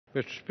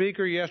Mr.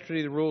 Speaker,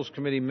 yesterday the Rules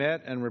Committee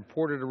met and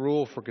reported a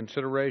rule for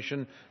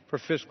consideration for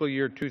fiscal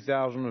year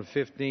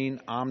 2015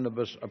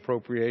 Omnibus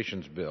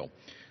Appropriations Bill.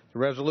 The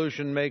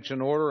resolution makes in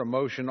order a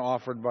motion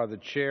offered by the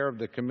Chair of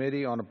the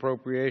Committee on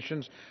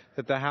Appropriations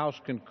that the House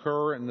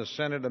concur in the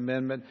Senate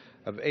amendment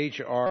of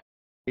H.R.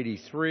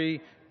 83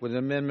 with an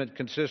amendment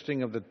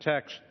consisting of the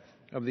text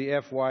of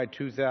the FY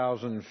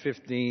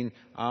 2015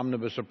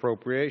 Omnibus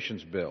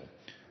Appropriations Bill.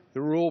 The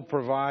rule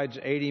provides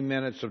 80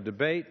 minutes of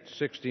debate,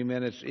 60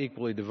 minutes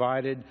equally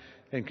divided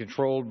and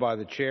controlled by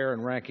the Chair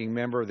and Ranking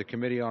Member of the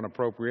Committee on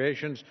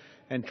Appropriations,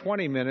 and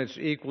 20 minutes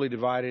equally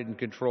divided and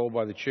controlled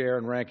by the Chair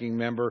and Ranking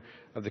Member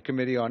of the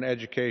Committee on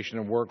Education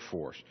and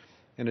Workforce.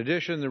 In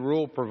addition, the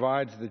rule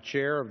provides the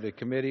Chair of the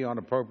Committee on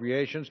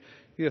Appropriations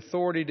the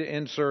authority to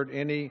insert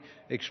any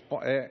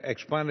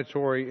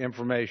explanatory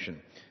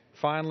information.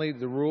 Finally,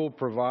 the rule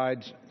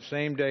provides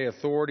same-day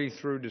authority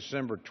through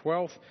December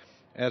 12th,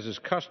 as is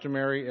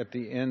customary at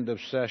the end of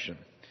session.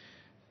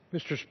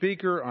 Mr.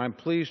 Speaker, I'm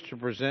pleased to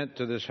present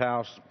to this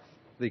House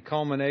the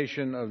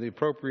culmination of the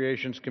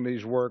Appropriations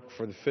Committee's work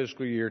for the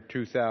fiscal year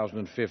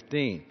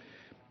 2015.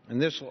 In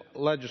this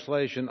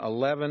legislation,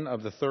 11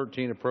 of the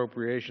 13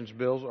 appropriations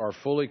bills are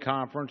fully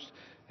conferenced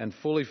and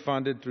fully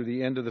funded through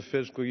the end of the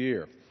fiscal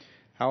year.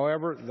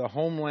 However, the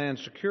Homeland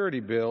Security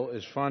Bill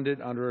is funded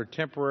under a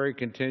temporary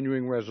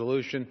continuing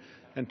resolution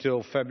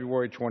until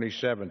February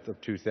 27th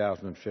of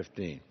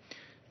 2015.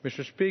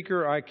 Mr.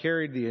 Speaker, I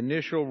carried the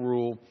initial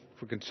rule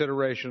for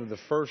consideration of the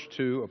first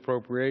two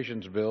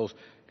appropriations bills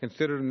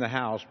considered in the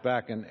House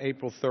back in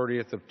April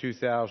 30th of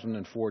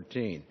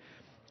 2014.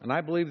 And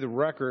I believe the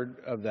record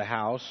of the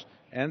House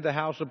and the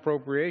House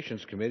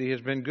Appropriations Committee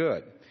has been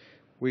good.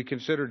 We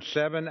considered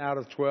 7 out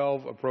of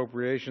 12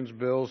 appropriations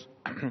bills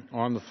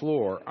on the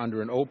floor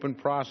under an open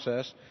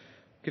process,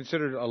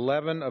 considered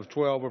 11 of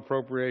 12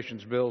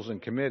 appropriations bills in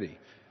committee.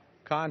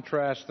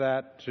 Contrast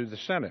that to the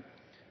Senate,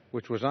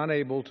 which was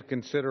unable to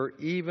consider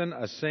even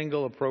a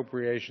single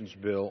appropriations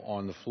bill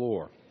on the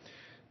floor.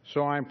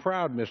 So I'm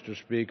proud, Mr.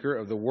 Speaker,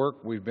 of the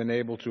work we've been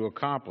able to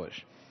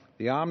accomplish.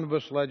 The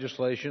omnibus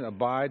legislation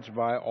abides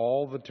by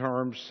all the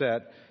terms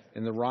set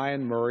in the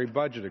Ryan-Murray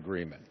budget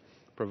agreement,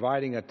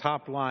 providing a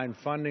top-line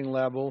funding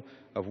level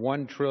of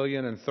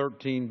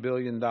 $1.013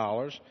 trillion,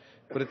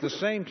 but at the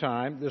same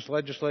time, this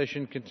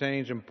legislation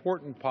contains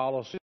important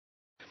policies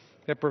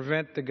that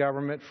prevent the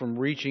government from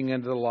reaching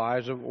into the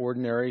lives of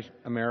ordinary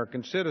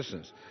American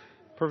citizens.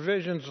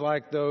 Provisions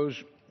like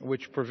those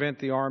which prevent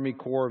the Army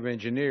Corps of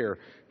Engineers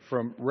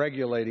from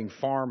regulating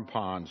farm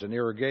ponds and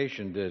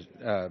irrigation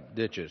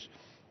ditches,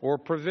 or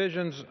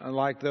provisions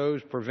like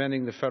those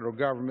preventing the federal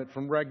government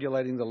from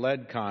regulating the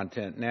lead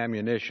content in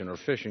ammunition or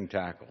fishing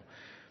tackle.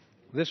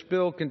 This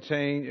bill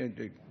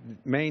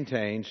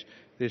maintains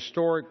the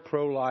historic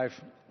pro-life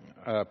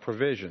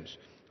provisions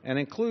and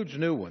includes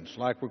new ones,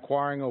 like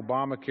requiring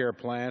Obamacare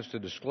plans to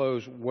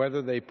disclose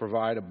whether they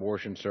provide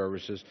abortion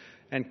services,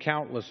 and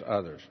countless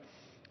others.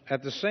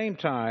 At the same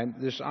time,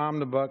 this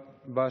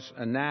omnibus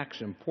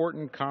enacts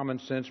important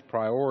common-sense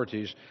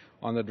priorities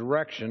on the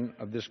direction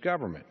of this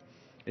government.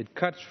 It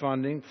cuts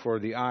funding for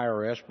the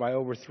IRS by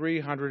over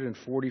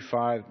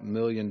 $345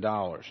 million.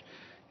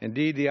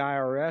 Indeed, the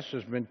IRS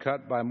has been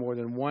cut by more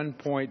than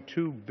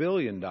 $1.2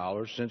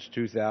 billion since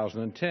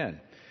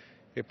 2010.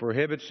 It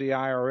prohibits the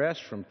IRS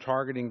from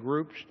targeting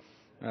groups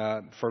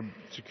for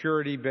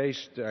scrutiny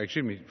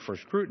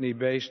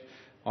based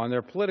on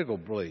their political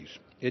beliefs.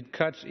 It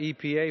cuts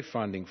EPA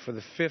funding for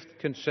the 5th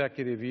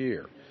consecutive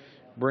year,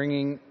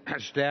 bringing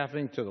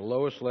staffing to the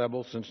lowest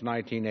level since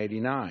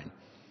 1989.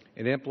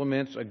 It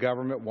implements a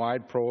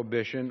government-wide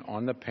prohibition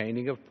on the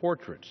painting of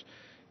portraits.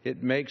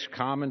 It makes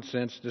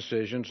common-sense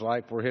decisions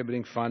like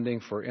prohibiting funding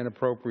for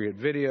inappropriate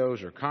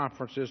videos or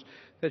conferences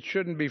that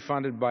shouldn't be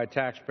funded by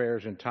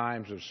taxpayers in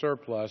times of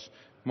surplus,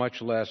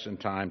 much less in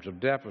times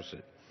of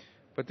deficit.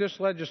 But this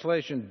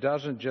legislation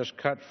doesn't just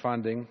cut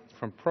funding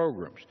from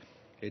programs.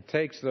 It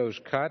takes those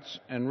cuts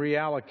and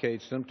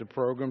reallocates them to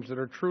programs that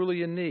are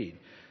truly in need.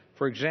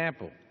 For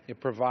example, it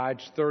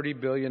provides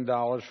 $30 billion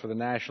for the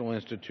National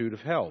Institute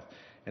of Health,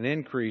 an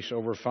increase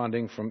over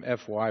funding from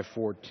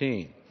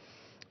FY14.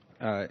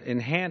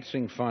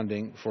 Enhancing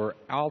funding for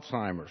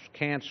Alzheimer's,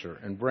 cancer,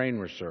 and brain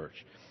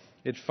research.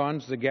 It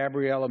funds the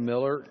Gabriella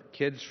Miller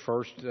Kids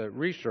First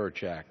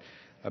Research Act,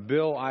 a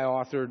bill I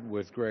authored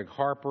with Greg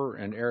Harper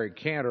and Eric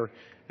Cantor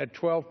at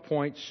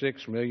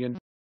 $12.6 million,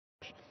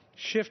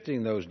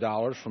 shifting those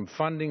dollars from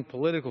funding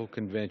political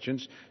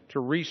conventions to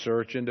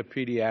research into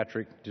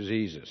pediatric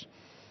diseases.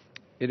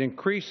 It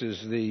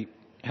increases the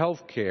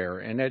health care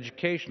and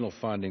educational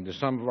funding to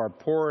some of our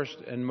poorest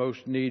and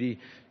most needy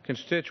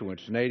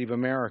constituents, Native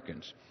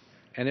Americans.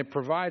 And it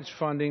provides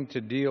funding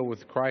to deal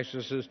with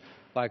crises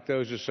like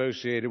those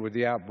associated with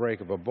the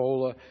outbreak of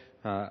Ebola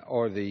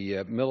or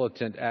the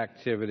militant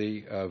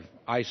activity of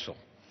ISIL,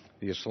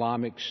 the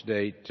Islamic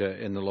State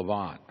in the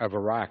Levant, of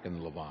Iraq and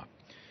the Levant.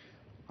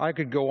 I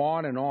could go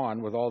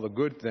on with all the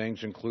good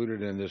things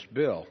included in this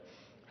bill.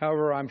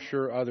 However, I'm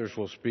sure others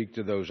will speak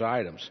to those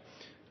items.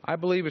 I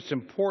believe it's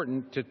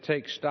important to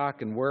take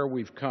stock in where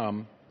we've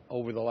come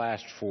over the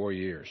last 4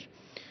 years.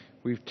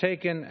 We've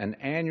taken an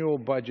annual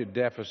budget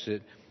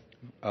deficit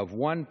of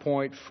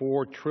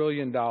 $1.4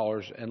 trillion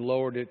and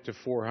lowered it to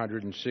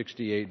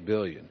 $468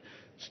 billion.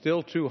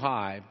 Still too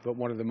high, but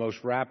one of the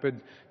most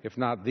rapid, if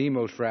not the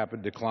most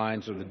rapid,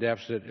 declines of the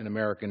deficit in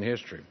American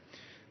history.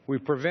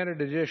 We've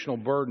prevented additional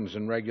burdens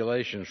and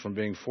regulations from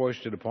being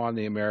foisted upon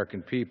the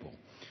American people.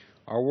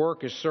 Our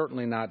work is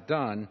certainly not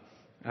done.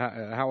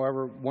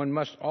 However, one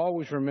must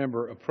always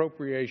remember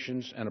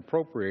appropriations and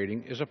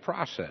appropriating is a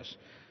process.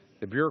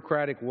 The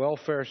bureaucratic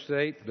welfare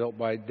state, built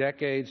by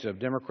decades of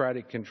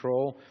Democratic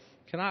control,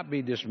 cannot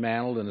be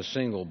dismantled in a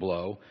single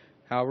blow.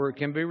 However, it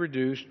can be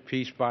reduced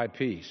piece by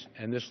piece,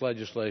 and this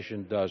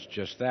legislation does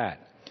just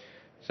that.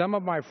 Some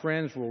of my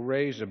friends will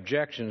raise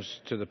objections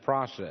to the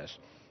process,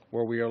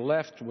 where we are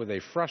left with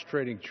a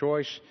frustrating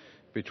choice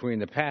between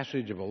the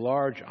passage of a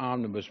large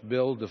omnibus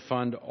bill to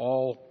fund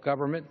all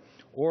government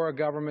or a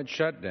government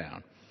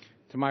shutdown.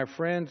 To my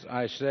friends,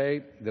 I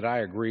say that I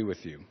agree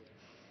with you,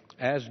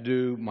 as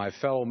do my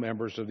fellow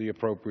members of the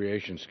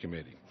Appropriations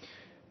Committee.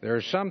 There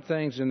are some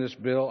things in this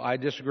bill I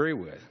disagree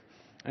with,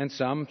 and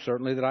some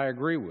certainly that I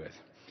agree with.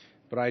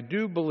 But I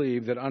do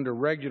believe that under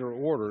regular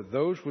order,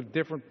 those with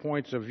different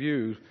points of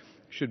view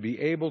should be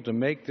able to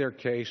make their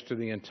case to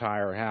the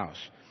entire House.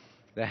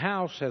 The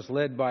House has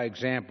led by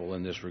example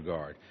in this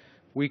regard.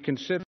 We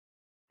consider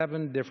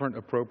 7 different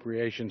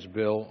appropriations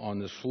bills on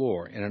this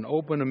floor in an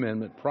open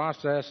amendment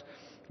process,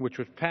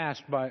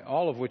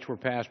 all of which were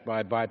passed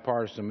by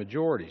bipartisan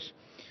majorities.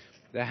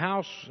 The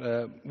House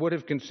would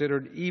have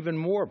considered even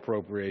more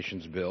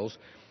appropriations bills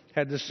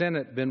had the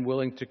Senate been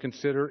willing to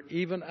consider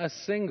even a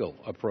single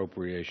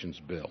appropriations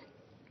bill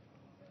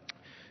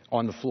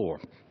on the floor.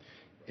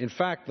 In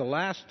fact, the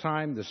last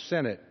time the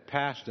Senate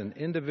passed an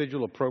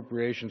individual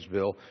appropriations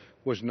bill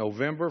was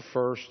November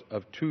 1st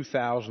of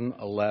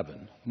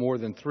 2011, more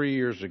than 3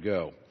 years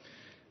ago.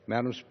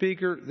 Madam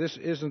Speaker, this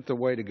isn't the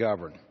way to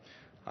govern.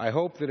 I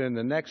hope that in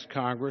the next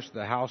Congress,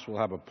 the House will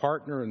have a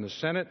partner in the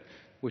Senate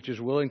which is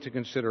willing to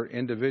consider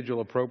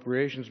individual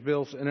appropriations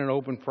bills in an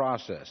open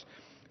process,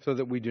 so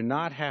that we do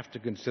not have to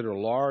consider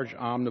large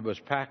omnibus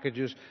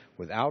packages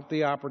without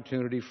the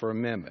opportunity for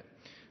amendment.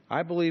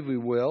 I believe we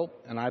will,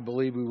 and I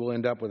believe we will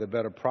end up with a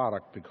better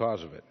product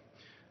because of it.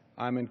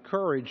 I'm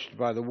encouraged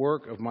by the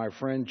work of my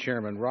friend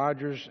Chairman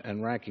Rogers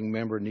and Ranking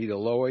Member Nita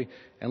Lowey,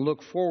 and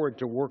look forward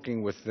to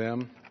working with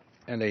them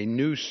and a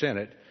new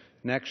Senate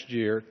next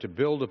year to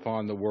build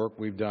upon the work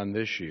we've done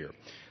this year.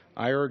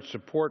 I urge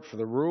support for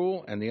the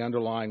rule and the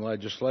underlying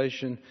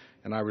legislation,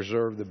 and I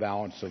reserve the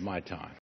balance of my time.